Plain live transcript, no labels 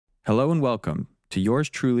Hello and welcome to yours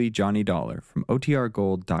truly, Johnny Dollar from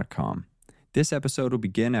OTRGold.com. This episode will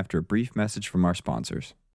begin after a brief message from our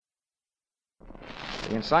sponsors.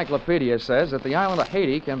 The encyclopedia says that the island of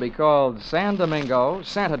Haiti can be called San Domingo,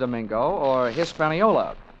 Santo Domingo, or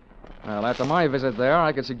Hispaniola. Well, after my visit there,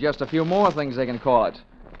 I could suggest a few more things they can call it,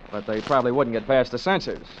 but they probably wouldn't get past the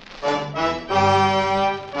censors.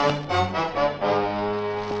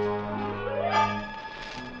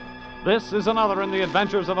 This is another in the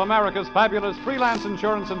adventures of America's fabulous freelance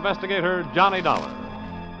insurance investigator, Johnny Dollar.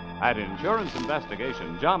 At insurance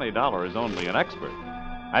investigation, Johnny Dollar is only an expert.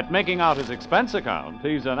 At making out his expense account,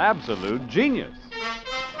 he's an absolute genius.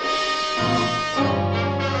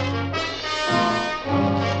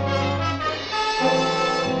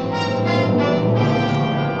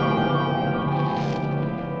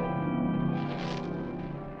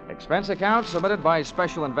 Expense account submitted by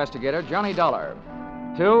Special Investigator Johnny Dollar.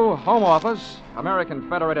 To Home Office, American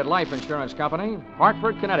Federated Life Insurance Company,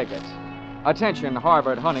 Hartford, Connecticut. Attention,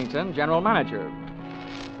 Harvard Huntington, General Manager.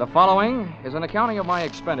 The following is an accounting of my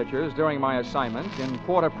expenditures during my assignment in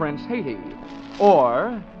Port-au-Prince, Haiti.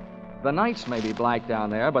 Or, the nights may be black down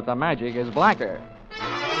there, but the magic is blacker.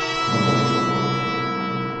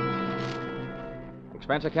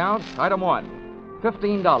 Expense account, item 1,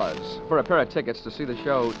 $15 for a pair of tickets to see the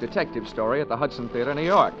show Detective Story at the Hudson Theater, New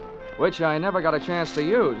York, which I never got a chance to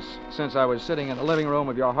use since I was sitting in the living room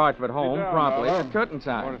of your Hartford home promptly at curtain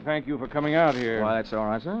time. I want to thank you for coming out here. Why, that's all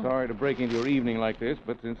right, sir. Sorry to break into your evening like this,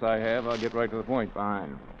 but since I have, I'll get right to the point.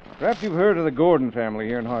 Fine. Perhaps you've heard of the Gordon family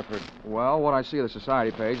here in Hartford. Well, what I see of the society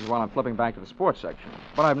page is while I'm flipping back to the sports section.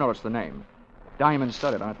 But I've noticed the name.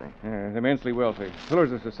 Diamond-studded, aren't they? Yeah, immensely wealthy.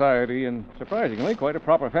 Pillars of society, and surprisingly, quite a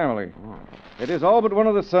proper family. Oh. It is all but one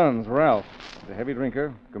of the sons, Ralph. He's a heavy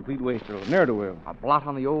drinker, complete waster, ne'er-do-well. A blot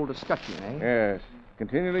on the old escutcheon, eh? Yes.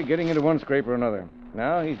 Continually getting into one scrape or another.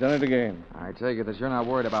 Now he's done it again. I take it that you're not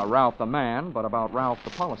worried about Ralph the man, but about Ralph the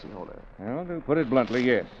policyholder. Well, to put it bluntly,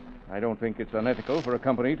 yes. I don't think it's unethical for a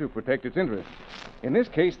company to protect its interests. In this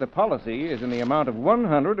case, the policy is in the amount of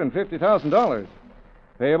 $150,000.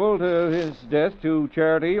 Payable to his death to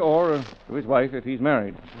charity or to his wife if he's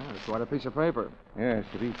married. Oh, that's quite a piece of paper. Yes,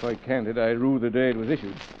 to be quite candid, I rue the day it was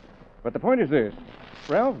issued. But the point is this.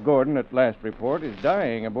 Ralph Gordon, at last report, is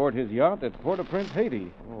dying aboard his yacht at Port-au-Prince,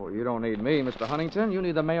 Haiti. Oh, you don't need me, Mr. Huntington. You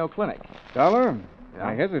need the Mayo Clinic. Dollar? Yeah?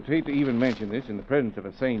 I hesitate to even mention this in the presence of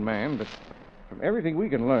a sane man, but from everything we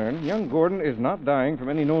can learn, young Gordon is not dying from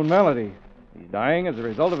any known malady. He's dying as a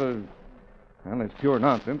result of a... Well, it's pure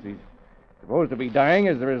nonsense. He's supposed to be dying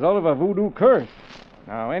as the result of a voodoo curse.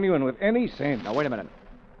 Now, anyone with any sense... Now, wait a minute.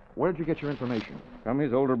 Where'd you get your information? From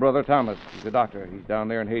his older brother, Thomas. He's a doctor. He's down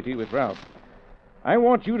there in Haiti with Ralph. I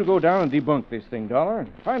want you to go down and debunk this thing, Dollar.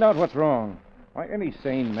 Find out what's wrong. Why, any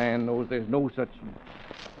sane man knows there's no such...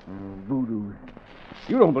 voodoo.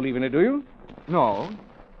 You don't believe in it, do you? No.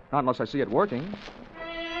 Not unless I see it working.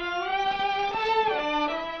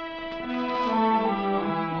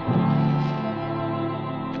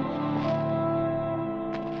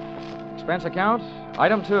 Expense account,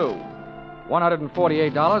 item 2,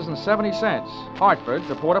 $148.70, Hartford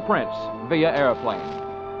to Port-au-Prince, via airplane.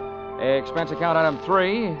 Expense account, item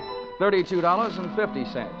 3,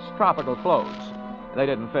 $32.50, tropical clothes. They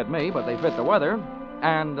didn't fit me, but they fit the weather.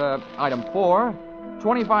 And item 4,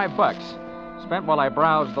 $25, spent while I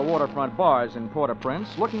browsed the waterfront bars in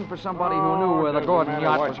Port-au-Prince, looking for somebody who knew where the Gordon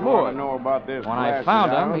yacht was moored. Know about this When I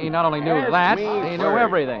found him, he not only knew that, he knew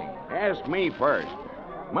everything. Ask me first.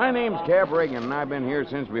 My name's Cap Reagan, and I've been here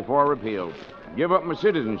since before repeal. Give up my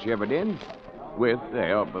citizenship, I did, with the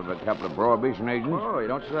help of a couple of prohibition agents. Oh, you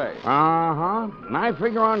don't say. Uh-huh. And I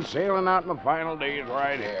figure on sailing out my final days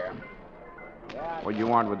right here. What do you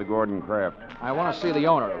want with the Gordon craft? I want to see the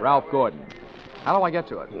owner, Ralph Gordon. How do I get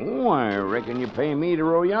to it? Oh, I reckon you pay me to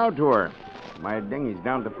row you out to her. My dinghy's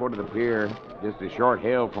down at the foot of the pier, just a short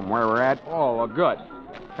hail from where we're at. Oh, well, good.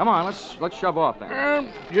 Come on, let's shove off then.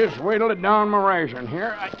 Just wait till it down my ration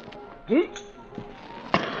here.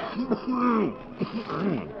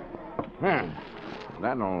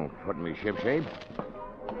 That'll put me shipshape.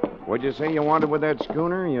 What'd you say you wanted with that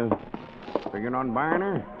schooner? You figuring on buying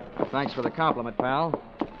her? Thanks for the compliment, pal.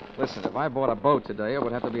 Listen, if I bought a boat today, it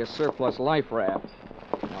would have to be a surplus life raft.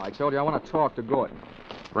 Now, I told you I want to talk to Gordon.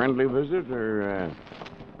 Friendly visit or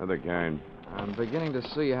other kind? I'm beginning to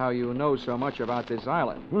see how you know so much about this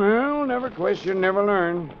island. Well, never question, never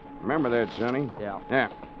learn. Remember that, Sonny? Yeah. Yeah,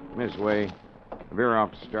 this way. Veer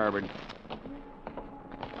off to starboard.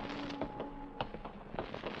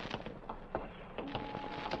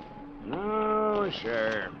 Oh,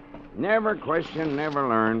 sure. Never question, never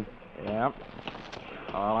learn. Yep.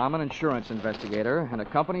 Well, I'm an insurance investigator, and a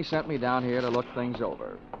company sent me down here to look things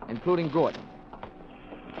over, including Gordon.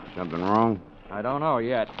 Something wrong? I don't know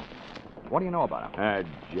yet. What do you know about him? A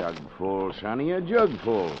jug full, Sonny, a jug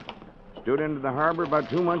full. Stood into the harbor about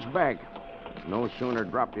 2 months back. No sooner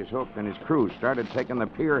dropped his hook than his crew started taking the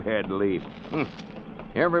pierhead lead.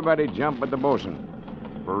 Everybody jumped but the bosun,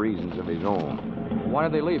 for reasons of his own. Why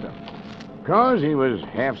did they leave him? 'Cause he was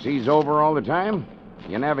half seas over all the time.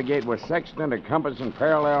 You navigate with sextant, a compass, and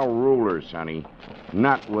parallel rulers, Sonny.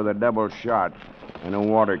 Not with a double shot and a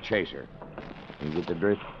water chaser. You get the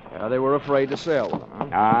drift? Yeah, they were afraid to sail with him, huh?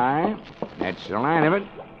 Aye, that's the line of it.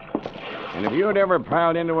 And if you'd ever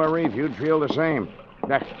piled into a reef, you'd feel the same.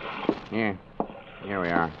 Yeah, here we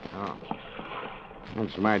are. Oh.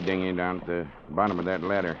 That's my dinghy down at the bottom of that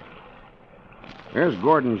ladder. There's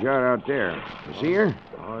Gordon's yacht out there. You see her?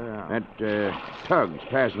 Oh, yeah. That tug's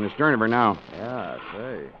passing the stern of her now. Yeah,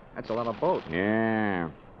 say. That's a lot of boats. Yeah,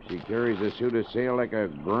 she carries a suit of sail like a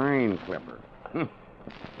grain clipper.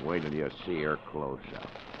 Wait till you see her close up.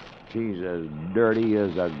 She's as dirty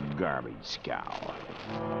as a garbage scow.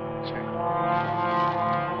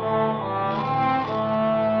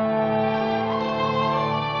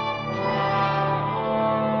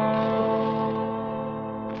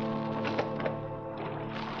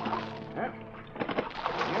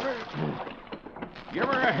 Give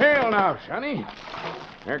her a hail now, Sonny.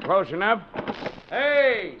 They're close enough.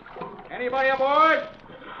 Hey! Anybody aboard?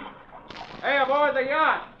 Hey, aboard the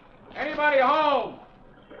yacht! Anybody home?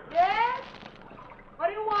 Yes? What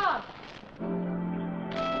do you want?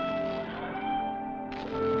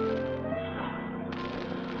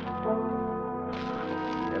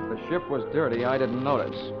 If the ship was dirty, I didn't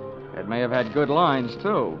notice. It may have had good lines,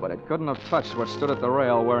 too, but it couldn't have touched what stood at the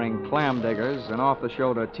rail wearing clam diggers, an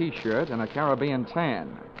off-the-shoulder T-shirt, and a Caribbean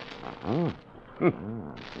tan. Uh-huh.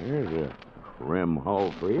 There's a rim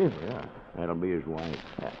hull for you. Yeah. That'll be his wife.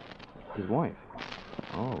 His wife?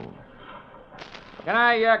 Oh. Can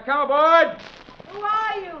I come aboard? Who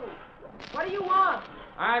are you? What do you want?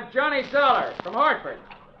 I'm Johnny Dollar from Hartford.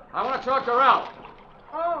 I want to talk to Ralph.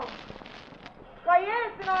 Oh. Why,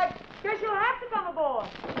 yes, then I guess you'll have to come aboard.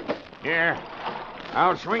 Here.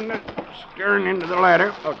 I'll swing the stern into the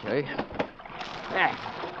ladder. Okay.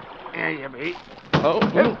 There you be. Oh.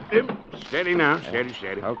 Steady now. Steady.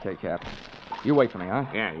 Okay, Cap. You wait for me, huh?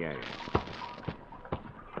 Yeah.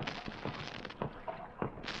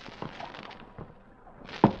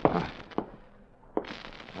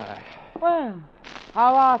 Well,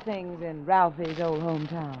 how are things in Ralphie's old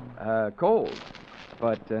hometown? Cold.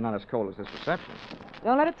 But not as cold as this reception.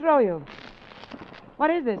 Don't let it throw you. What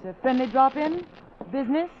is this, a friendly drop-in?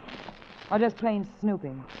 Business? Or just plain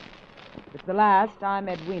snooping? If it's the last, I'm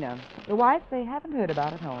Edwina. The wife they haven't heard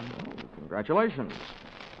about at home. Oh, congratulations.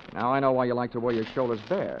 Now I know why you like to wear your shoulders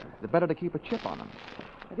bare. The better to keep a chip on them.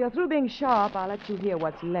 If you're through being sharp, I'll let you hear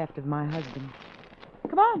what's left of my husband.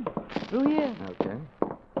 Come on, through here. Okay.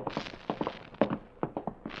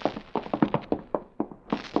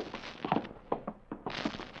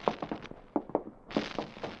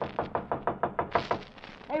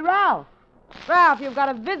 Hey, Ralph. Ralph, you've got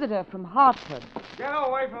a visitor from Hartford. Get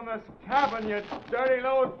away from this cabin, you dirty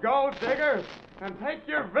little gold digger, and take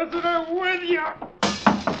your visitor with you.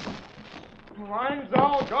 Wine's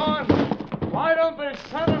all gone. Why don't they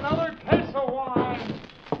send another case of wine?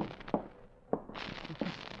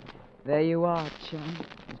 There you are, chum.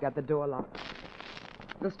 He's got the door locked.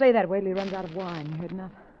 It'll stay that way till he runs out of wine. You heard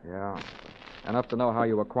enough? Yeah. Enough to know how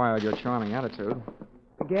you acquired your charming attitude.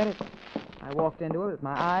 Forget it. I walked into it with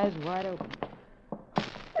my eyes wide open.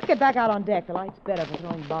 Let's get back out on deck. The light's better for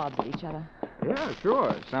throwing bobs at each other. Yeah,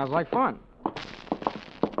 sure. Sounds like fun.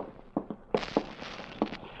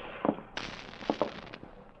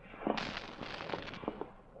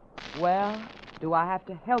 Well, do I have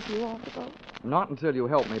to help you off the boat? Not until you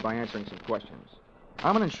help me by answering some questions.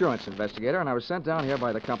 I'm an insurance investigator, and I was sent down here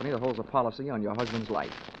by the company that holds a policy on your husband's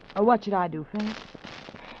life. Oh, what should I do, Finch?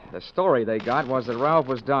 The story they got was that Ralph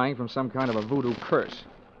was dying from some kind of a voodoo curse.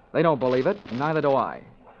 They don't believe it, and neither do I.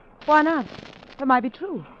 Why not? That might be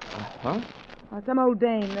true. Huh? Well, some old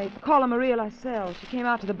dame. They call her Maria Lascelles. She came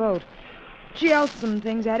out to the boat. She yelled some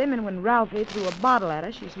things at him, and when Ralphie threw a bottle at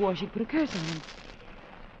her, she swore she'd put a curse on him.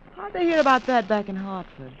 How'd they hear about that back in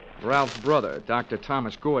Hartford? Ralph's brother, Dr.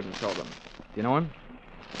 Thomas Gordon, told them. You know him?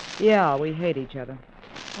 Yeah, we hate each other.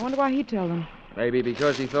 I wonder why he told them. Maybe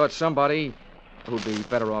because he thought somebody, who'd be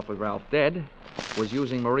better off with Ralph dead, was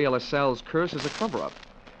using Maria Lascelles' curse as a cover-up.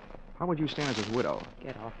 How would you stand as his widow?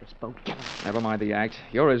 Get off this boat. Get off. Never mind the act.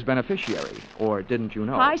 You're his beneficiary. Or didn't you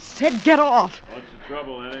know? I said get off. What's the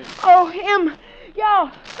trouble, Eddie? Oh, him.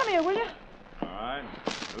 Yo, come here, will you? right.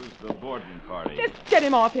 Who's the boarding party? Just get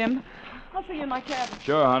him off him. I'll see you in my cabin.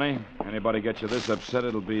 Sure, honey. Anybody gets you this upset,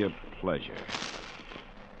 it'll be a pleasure.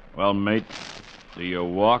 Well, mate, do you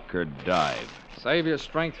walk or dive? Save your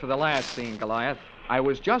strength for the last scene, Goliath. I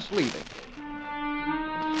was just leaving.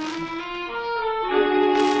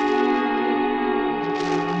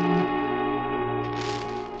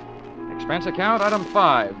 Expense account, item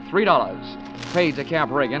 5, $3. Paid to Cap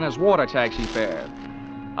Reagan as water taxi fare.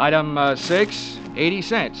 Item 6, 80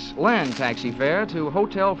 cents. Land taxi fare to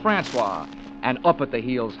Hotel Francois. An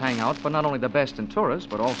up-at-the-heels hangout for not only the best in tourists,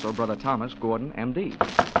 but also Brother Thomas Gordon, M.D.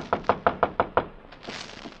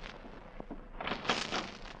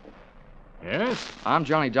 Yes? I'm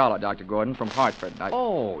Johnny Dollar, Dr. Gordon, from Hartford.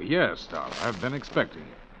 Oh, yes, Dollar. I've been expecting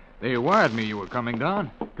you. They wired me you were coming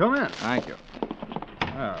down. Come in. Thank you.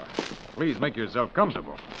 Oh, please make yourself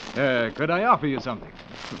comfortable. Could I offer you something?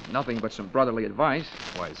 Nothing but some brotherly advice.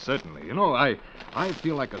 Why, certainly. You know, I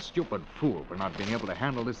feel like a stupid fool for not being able to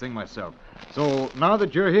handle this thing myself. So now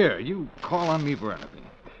that you're here, you call on me for anything.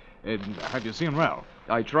 Have you seen Ralph?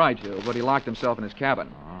 I tried to, but he locked himself in his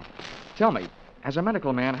cabin. Tell me, as a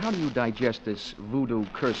medical man, how do you digest this voodoo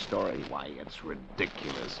curse story? Why, it's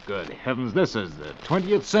ridiculous. Good heavens, this is the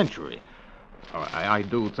 20th century. I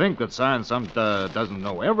do think that science doesn't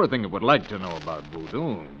know everything it would like to know about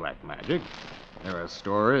voodoo and black magic. There are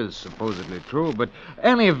stories supposedly true, but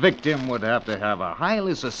any victim would have to have a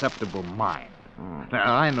highly susceptible mind.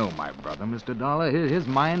 Now, I know my brother, Mr. Dollar. His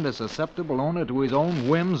mind is susceptible only to his own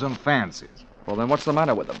whims and fancies. Well, then what's the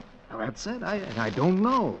matter with him? Well, that's it. I don't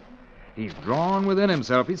know. He's drawn within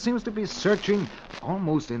himself. He seems to be searching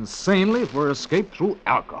almost insanely for escape through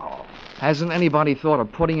alcohol. Hasn't anybody thought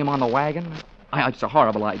of putting him on the wagon? It's a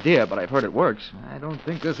horrible idea, but I've heard it works. I don't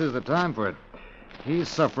think this is the time for it. He's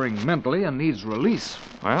suffering mentally and needs release.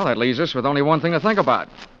 Well, that leaves us with only one thing to think about.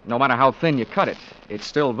 No matter how thin you cut it, it's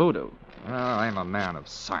still voodoo. Well, I'm a man of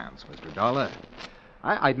science, Mr. Dollar.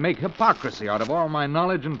 I'd make hypocrisy out of all my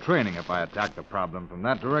knowledge and training if I attacked the problem from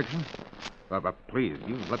that direction. But please,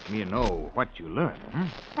 you let me know what you learn.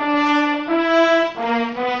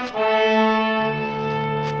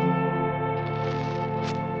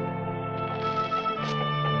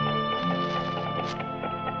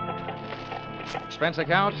 Expense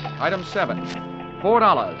account, item 7,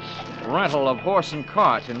 $4. Rental of horse and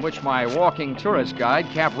cart in which my walking tourist guide,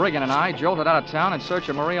 Cap Reagan, and I jolted out of town in search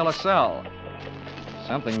of Maria LaSalle.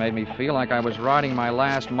 Something made me feel like I was riding my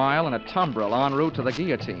last mile in a tumbril en route to the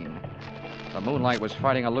guillotine. The moonlight was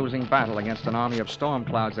fighting a losing battle against an army of storm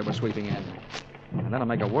clouds that were sweeping in. And then to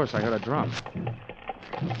make it worse, I heard a drum.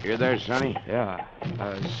 You there, Sonny? Yeah,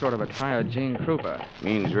 sort of a tired Gene Krupa.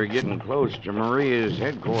 Means we're getting close to Maria's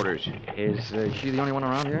headquarters. Is she the only one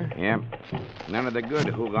around here? Yep. None of the good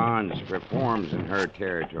Hougans performs in her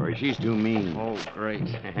territory. She's too mean. Oh,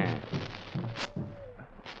 great.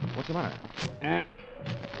 What's the matter?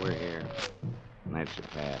 We're here. That's the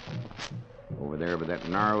path. Over there by that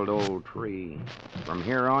gnarled old tree. From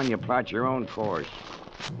here on, you plot your own course.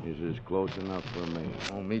 This is close enough for me.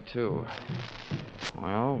 Oh, me too.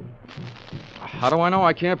 Well, how do I know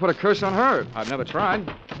I can't put a curse on her? I've never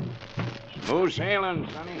tried. Smooth sailing,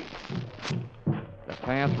 Sonny. The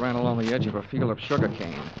path ran along the edge of a field of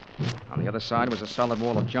sugarcane. On the other side was a solid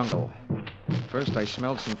wall of jungle. First, I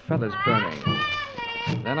smelled some feathers burning.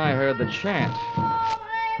 Then I heard the chant.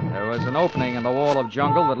 There was an opening in the wall of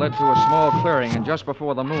jungle that led to a small clearing, and just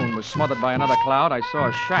before the moon was smothered by another cloud, I saw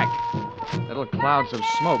a shack. Little clouds of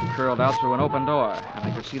smoke curled out through an open door, and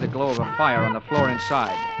I could see the glow of a fire on the floor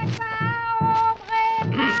inside.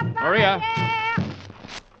 Maria,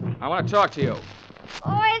 I want to talk to you.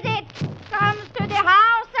 Who is it? Comes to the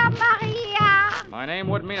house of Maria. My name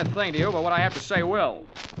wouldn't mean a thing to you, but what I have to say will.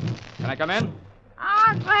 Can I come in?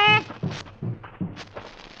 Andre,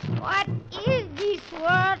 what is this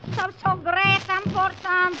word of so great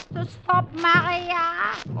importance to stop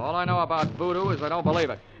Maria? All I know about voodoo is I don't believe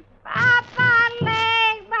it. Papa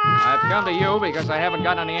Legba. I've come to you because I haven't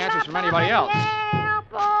gotten any answers from anybody else.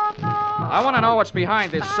 I want to know what's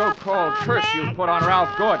behind this so-called curse you've put on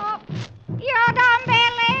Ralph Gordon. You don't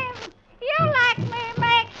believe? You let me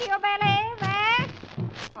make you believe, eh?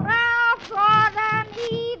 Ralph Gordon,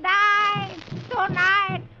 he died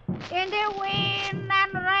tonight in the wind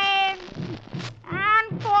and rain.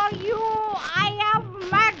 And for you, I have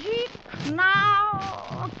magic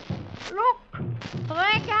now. Look,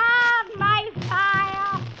 regard my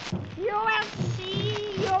fire. You will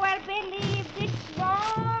see, you will believe this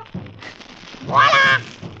work. Voila!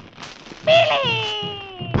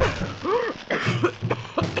 Billy!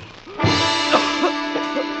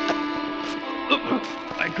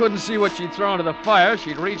 I couldn't see what she'd thrown to the fire.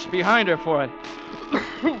 She'd reached behind her for it.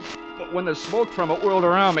 when the smoke from it whirled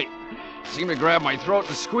around me. It seemed to grab my throat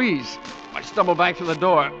and squeeze. I stumbled back to the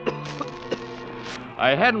door.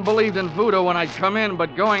 I hadn't believed in voodoo when I'd come in,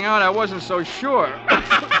 but going out, I wasn't so sure.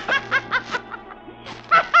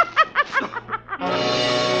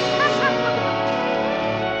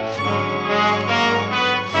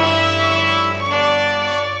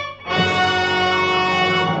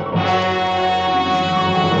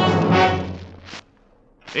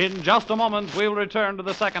 In just a moment, we'll return to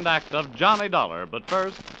the second act of Johnny Dollar. But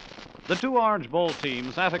first, the two Orange Bowl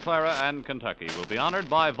teams, Santa Clara and Kentucky, will be honored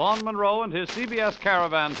by Vaughn Monroe and his CBS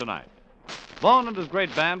Caravan tonight. Vaughn and his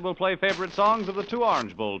great band will play favorite songs of the two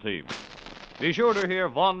Orange Bowl teams. Be sure to hear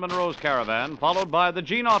Vaughn Monroe's Caravan, followed by the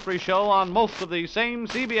Gene Autry Show on most of the same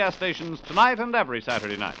CBS stations tonight and every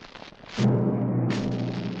Saturday night.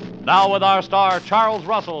 Now, with our star, Charles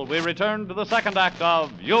Russell, we return to the second act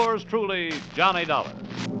of Yours Truly, Johnny Dollar.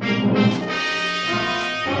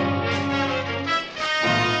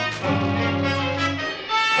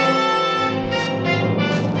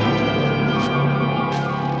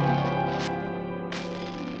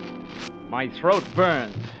 My throat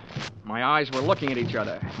burned. My eyes were looking at each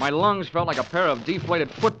other. My lungs felt like a pair of deflated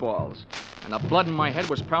footballs. And the blood in my head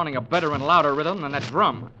was pounding a better and louder rhythm than that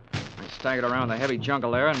drum. I staggered around the heavy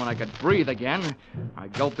jungle air, and when I could breathe again, I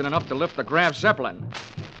gulped in enough to lift the Graf Zeppelin.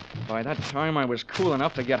 By that time, I was cool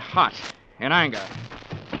enough to get hot, in anger.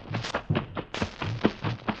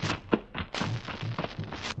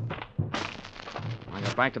 I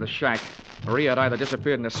got back to the shack. Maria had either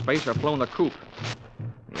disappeared into space or flown the coop.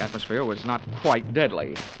 The atmosphere was not quite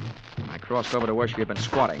deadly. I crossed over to where she had been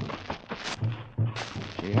squatting.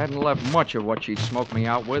 She hadn't left much of what she'd smoked me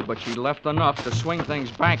out with, but she left enough to swing things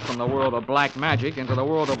back from the world of black magic into the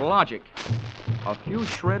world of logic. A few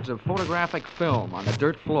shreds of photographic film on the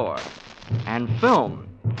dirt floor. And film,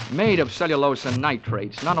 made of cellulose and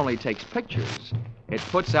nitrates, not only takes pictures, it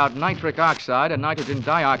puts out nitric oxide and nitrogen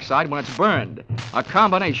dioxide when it's burned. A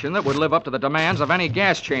combination that would live up to the demands of any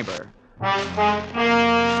gas chamber. The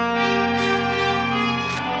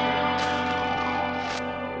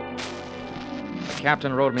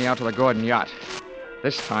captain rowed me out to the Gordon yacht.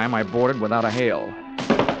 This time I boarded without a hail.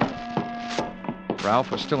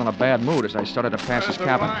 Ralph was still in a bad mood as I started to pass his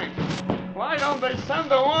cabin. Why don't they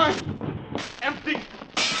send the wine? Empty!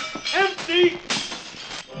 Empty!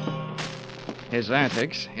 His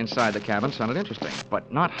antics inside the cabin sounded interesting,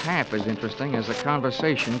 but not half as interesting as the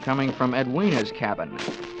conversation coming from Edwina's cabin.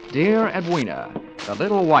 Dear Edwina, the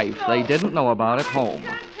little wife they didn't know about at home.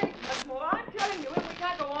 I'm telling you, we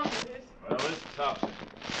can't go on with this. Well, it's tough.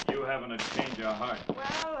 You having a change of heart. Well,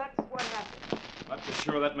 that's what happened. Not so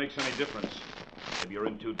sure that makes any difference. Maybe you're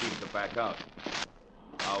in too deep to back out.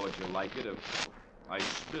 How would you like it if I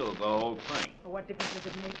spilled the whole thing? Well, what difference does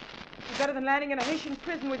it make? It's better than landing in a Haitian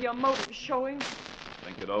prison with your motive showing.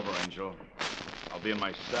 Think it over, Angel. I'll be in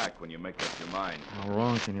my sack when you make up your mind. How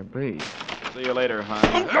wrong can you be? See you later, hon.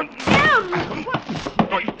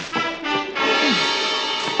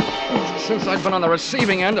 Since I've been on the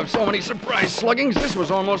receiving end of so many surprise sluggings, this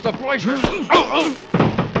was almost a pleasure.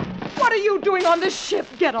 What are you doing on this ship?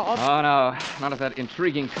 Get off. Oh, no. Not of that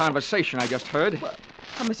intriguing conversation I just heard.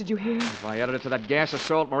 How much did you hear? If I added it to that gas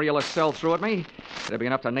assault Maria LaSalle threw at me, it'd be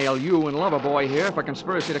enough to nail you and Loverboy here for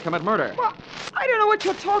conspiracy to commit murder. Well, I don't know what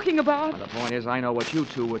you're talking about. Well, the point is, I know what you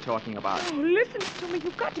two were talking about. Oh, listen to me.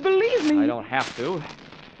 You've got to believe me. I don't have to.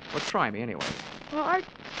 Well, try me anyway. Well,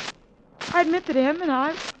 I admit that him and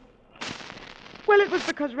I... Well, it was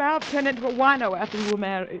because Ralph turned into a wino after we were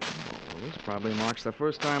married. Well, this probably marks the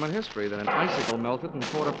first time in history that an icicle melted in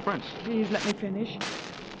Port-au-Prince. Please let me finish.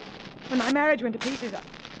 When my marriage went to pieces,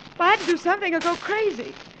 I had to do something or go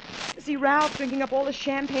crazy. To see Ralph drinking up all the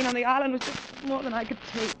champagne on the island was just more than I could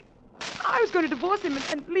take. I was going to divorce him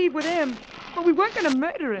and leave with him, but we weren't going to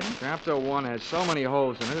murder him. Chapter 1 has so many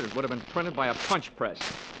holes in it, it would have been printed by a punch press.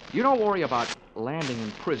 You don't worry about landing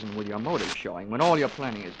in prison with your motive showing when all you're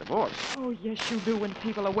planning is divorce. Oh, yes, you do when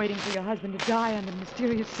people are waiting for your husband to die under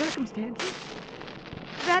mysterious circumstances.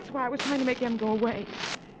 That's why I was trying to make him go away.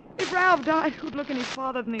 If Ralph died, who'd look any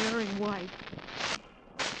farther than the erring wife?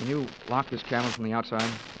 Can you lock this cabin from the outside?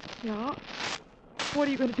 Yeah? What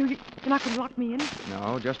are you going to do? You're not going to lock me in?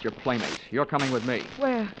 No, just your playmate. You're coming with me.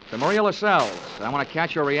 Where? To Maria LaSalle's. I want to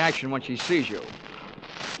catch your reaction when she sees you.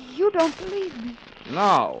 You don't believe me.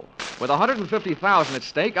 No. With $150,000 at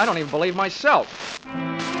stake, I don't even believe myself.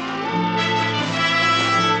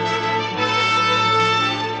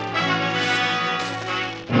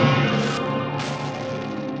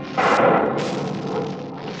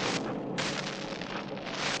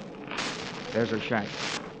 There's her shack.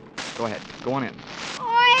 Go ahead. Go on in.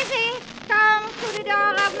 Oisy, come to the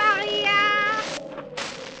door of Maria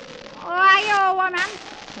woman?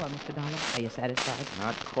 Well, Mr. Dollar, are you satisfied?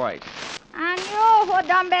 Not quite. And you who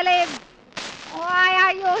don't believe, why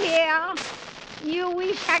are you here? You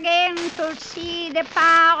wish again to see the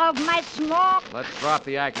power of my smoke? Let's drop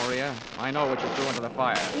the act, Maria. I know what you threw into the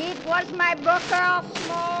fire. It was my Booker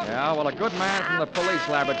smoke. Yeah, well, a good man from the police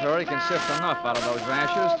laboratory can sift enough out of those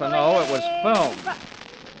ashes to know it was film.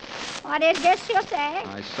 What is this you say?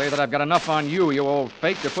 I say that I've got enough on you, you old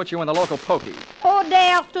fake, to put you in the local pokey. Who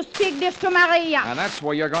dares to speak this to Maria? And that's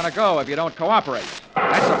where you're going to go if you don't cooperate.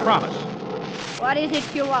 That's a promise. What is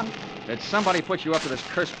it you want? Did somebody put you up to this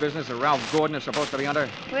cursed business that Ralph Gordon is supposed to be under?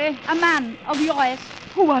 Oui, a man of your race.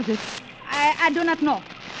 Who was it? I do not know.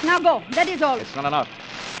 Now go, that is all. It's not enough.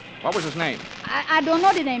 What was his name? I don't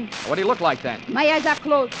know the name. What did he look like then? My eyes are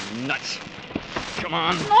closed. Nuts. Come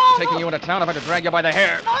on. No, Taking you into town, I've had to drag you by the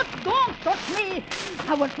hair. No, don't touch me.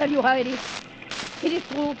 I will tell you how it is. It is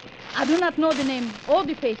true. I do not know the name or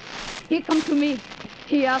the face. He come to me.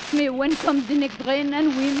 He asked me when comes the next rain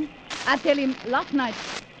and wind. I tell him last night.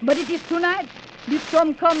 But it is tonight. The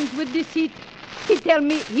storm comes with the heat. He tell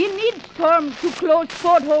me he needs storm to close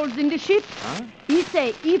portholes in the ship. Huh? He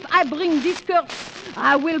say if I bring this curse,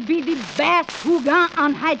 I will be the best Huguin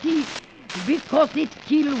on Haiti because it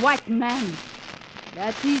kill white man.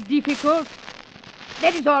 That is difficult.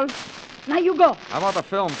 That is all. Now you go. How about the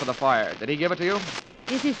film for the fire? Did he give it to you?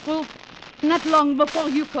 This is true. Not long before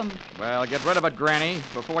you come. Well, get rid of it, Granny,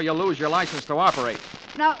 before you lose your license to operate.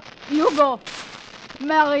 Now you go.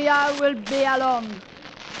 Maria will be along.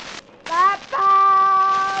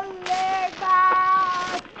 Papa,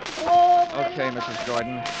 Lega. Okay, Mrs.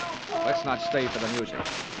 Gordon. Let's not stay for the music.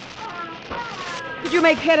 Did you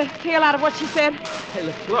make head or tail out of what she said? Hey,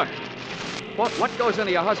 look. What goes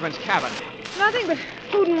into your husband's cabin? Nothing but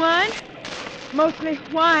food and wine. Mostly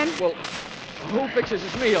wine. Well, who fixes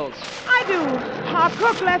his meals? I do. Our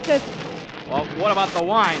cook left us. Well, what about the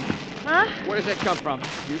wine? Huh? Where does it come from?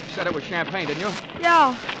 You said it was champagne, didn't you?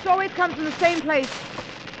 Yeah, it always comes from the same place.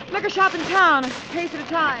 Liquor shop in town, a case at a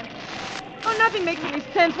time. Oh, nothing makes any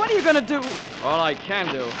sense. What are you going to do? All I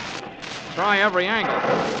can do. Try every angle.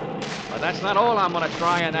 But that's not all I'm going to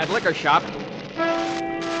try in that liquor shop.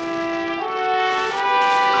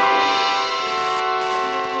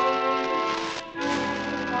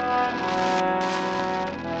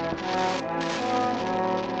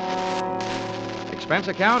 Expense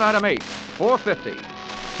account, item 8,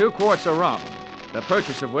 $4.50. 2 quarts of rum, the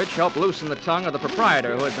purchase of which helped loosen the tongue of the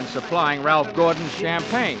proprietor who had been supplying Ralph Gordon's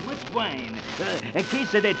champagne. Much wine. A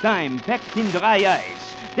case at a time, packed in dry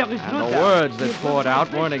ice. There is And no the doubt. words that poured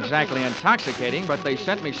out weren't exactly intoxicating, but they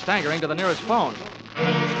sent me staggering to the nearest phone.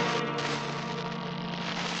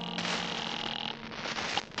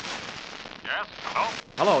 Yes? Hello?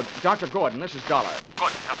 Hello, Dr. Gordon, this is Dollar.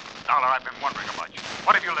 Good. Dollar, I've been wondering about you.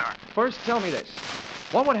 What have you learned? First, tell me this.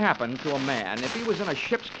 What would happen to a man if he was in a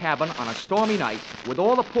ship's cabin on a stormy night with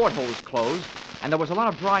all the portholes closed and there was a lot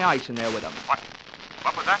of dry ice in there with him?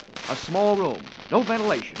 What was that? A small room, no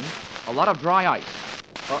ventilation, a lot of dry ice.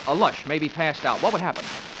 A lush may be passed out. What would happen?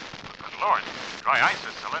 Good Lord. Dry ice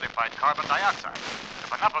is solidified carbon dioxide.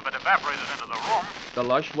 If enough of it evaporated into the room, The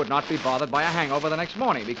lush would not be bothered by a hangover the next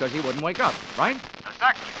morning because he wouldn't wake up, right?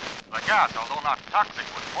 exactly. The gas, although not toxic,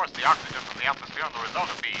 would force the oxygen from the atmosphere, and the result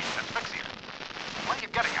would be asphyxiated. What are you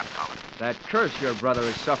getting at, Dollar? That curse your brother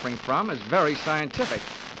is suffering from is very scientific.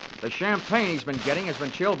 The champagne he's been getting has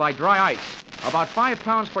been chilled by dry ice, about 5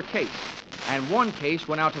 pounds per case. And 1 case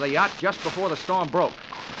went out to the yacht just before the storm broke.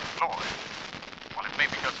 Lord. Well, it may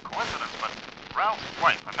be just coincidence, but Ralph's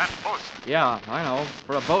wife and that bosun. Yeah, I know.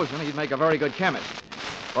 For a bosun, he'd make a very good chemist.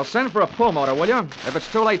 Well, send for a pulmotor, will you? If it's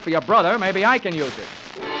too late for your brother, maybe I can use it.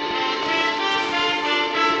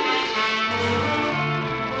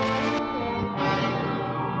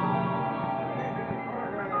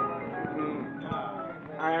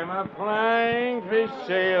 I'm a flying fish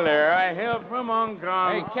sailor. I hail from Hong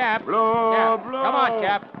Kong. Hey, Cap. Blow, Cap. blow. Come on,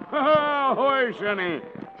 Cap. Ahoy, Sonny.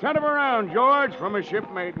 Send him around, George, from a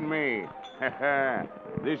shipmate and me.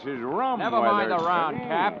 This is rum Never mind the weather, round, Sonny.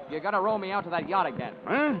 Cap. You gotta row me out to that yacht again.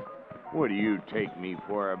 Huh? What do you take me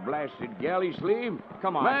for, a blasted galley slave?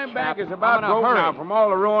 Come on, My Cap. back is I'm about in a broke hurry. now from all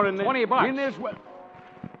the rowing in this. $20. In this way.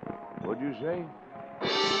 What'd you say?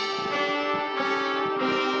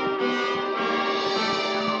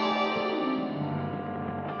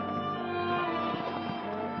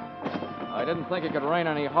 I didn't think it could rain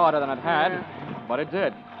any harder than it had, but it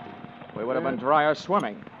did. We would have been drier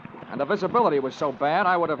swimming. And the visibility was so bad,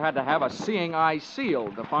 I would have had to have a seeing eye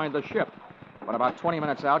sealed to find the ship. But about 20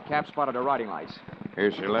 minutes out, Cap spotted her riding lights.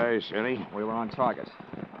 Here she lies, Sonny. We were on target.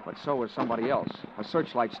 But so was somebody else. A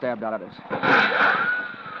searchlight stabbed out at us.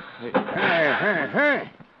 Hey, Uh-huh.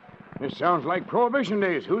 This sounds like Prohibition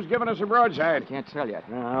days. Who's giving us a broadside? Can't tell yet.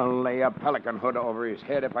 I'll lay a pelican hood over his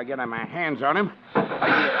head if I get my hands on him.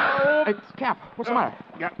 Hey, Cap, what's the matter?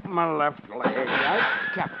 Got my left leg.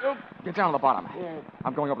 Cap, get down to the bottom.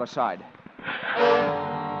 I'm going over the side.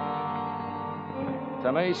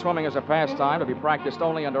 To me, swimming is a pastime to be practiced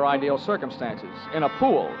only under ideal circumstances, in a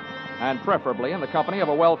pool, and preferably in the company of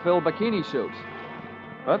a well-filled bikini suit.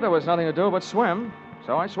 But there was nothing to do but swim,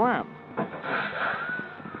 so I swam.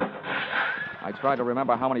 I tried to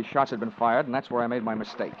remember how many shots had been fired, and that's where I made my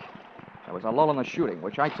mistake. There was a lull in the shooting,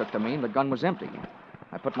 which I took to mean the gun was empty.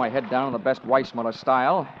 I put my head down in the best Weissmuller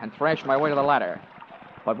style and thrashed my way to the ladder.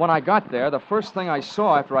 But when I got there, the first thing I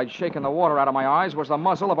saw after I'd shaken the water out of my eyes was the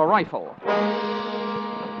muzzle of a rifle.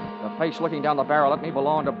 The face looking down the barrel at me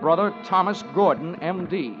belonged to Brother Thomas Gordon,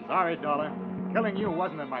 M.D. Sorry, Dollar. Killing you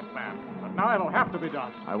wasn't in my plan. But now it'll have to be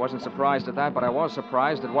done. I wasn't surprised at that, but I was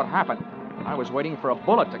surprised at what happened. I was waiting for a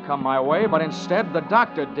bullet to come my way, but instead the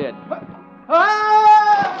doctor did.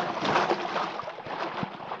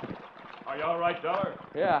 Are you all right, Dollar?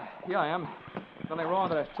 Yeah, I am. Nothing wrong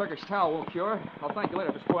that a Turkish towel won't cure. I'll thank you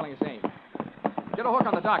later for spoiling his aim. Get a hook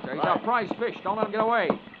on the doctor. He's our prize fish. Don't let him get away.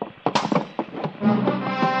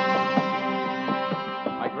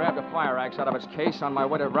 I grabbed a fire axe out of its case on my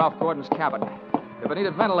way to Ralph Gordon's cabin. If it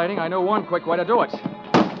needed ventilating, I knew one quick way to do it.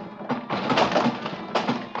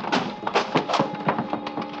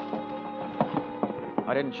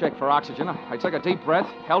 I didn't check for oxygen. I took a deep breath,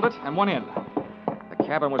 held it, and went in. The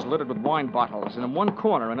cabin was littered with wine bottles, and in one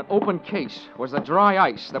corner, in an open case, was the dry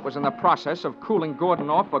ice that was in the process of cooling Gordon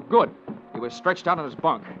off for good. He was stretched out on his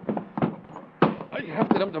bunk. I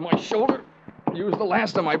hefted him to my shoulder, used the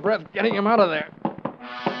last of my breath getting him out of there.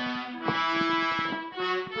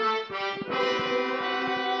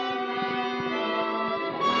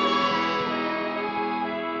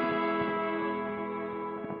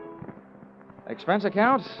 Expense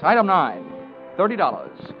account, item 9,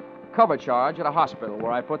 $30. Cover charge at a hospital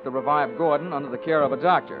where I put the revived Gordon under the care of a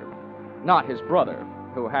doctor, not his brother,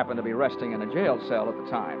 who happened to be resting in a jail cell at the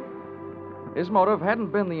time. His motive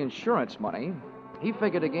hadn't been the insurance money. He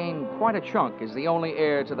figured to gain quite a chunk as the only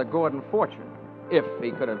heir to the Gordon fortune, if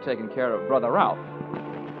he could have taken care of Brother Ralph.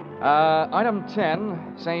 Item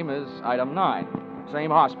 10, same as item 9,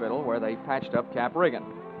 same hospital where they patched up Cap Riggin.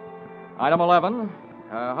 Item 11,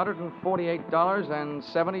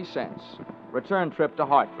 $148.70. Return trip to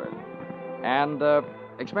Hartford. And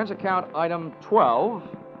expense account item 12,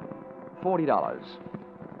 $40.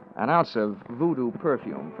 An ounce of voodoo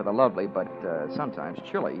perfume for the lovely but sometimes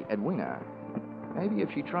chilly Edwina. Maybe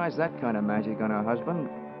if she tries that kind of magic on her husband,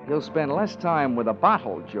 he'll spend less time with a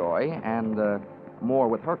bottle joy and more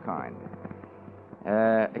with her kind.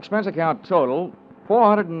 Expense account total,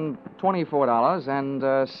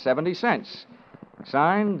 $424.70.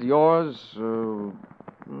 Signed, yours,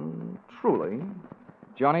 truly,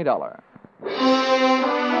 Johnny Dollar.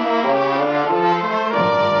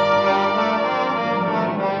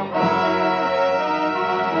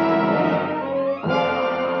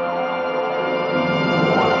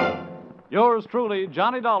 Yours truly,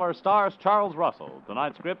 Johnny Dollar, stars Charles Russell.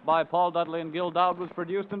 Tonight's script by Paul Dudley and Gil Dowd was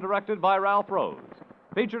produced and directed by Ralph Rose.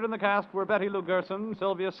 Featured in the cast were Betty Lou Gerson,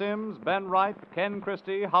 Sylvia Sims, Ben Wright, Ken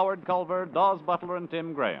Christie, Howard Culver, Dawes Butler, and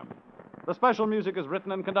Tim Graham. The special music is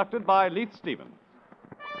written and conducted by Leith Stevens.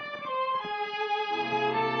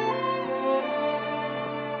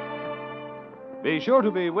 Be sure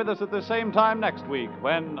to be with us at the same time next week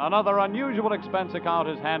when another unusual expense account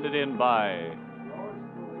is handed in by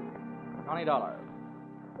Johnny Dollar.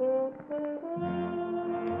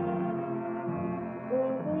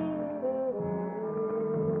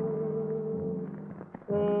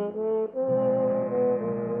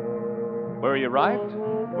 Were you right?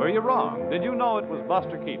 Were you wrong? Did you know it was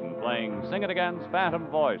Buster Keaton playing Sing It Again's Phantom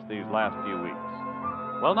voice these last few weeks?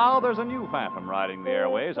 Well, now there's a new Phantom riding the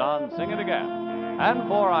airways on Sing It Again. And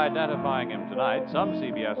for identifying him tonight, some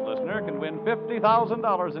CBS listener can win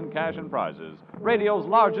 $50,000 in cash and prizes, radio's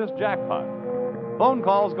largest jackpot. Phone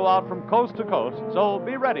calls go out from coast to coast, so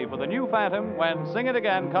be ready for the new Phantom when Sing It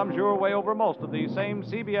Again comes your way over most of these same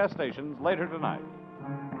CBS stations later tonight.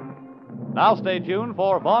 Now stay tuned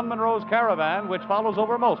for Vaughn Monroe's Caravan, which follows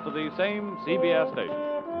over most of these same CBS stations.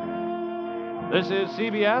 This is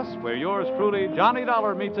CBS, where yours truly, Johnny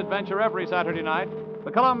Dollar, meets adventure every Saturday night,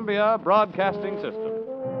 the Columbia Broadcasting System.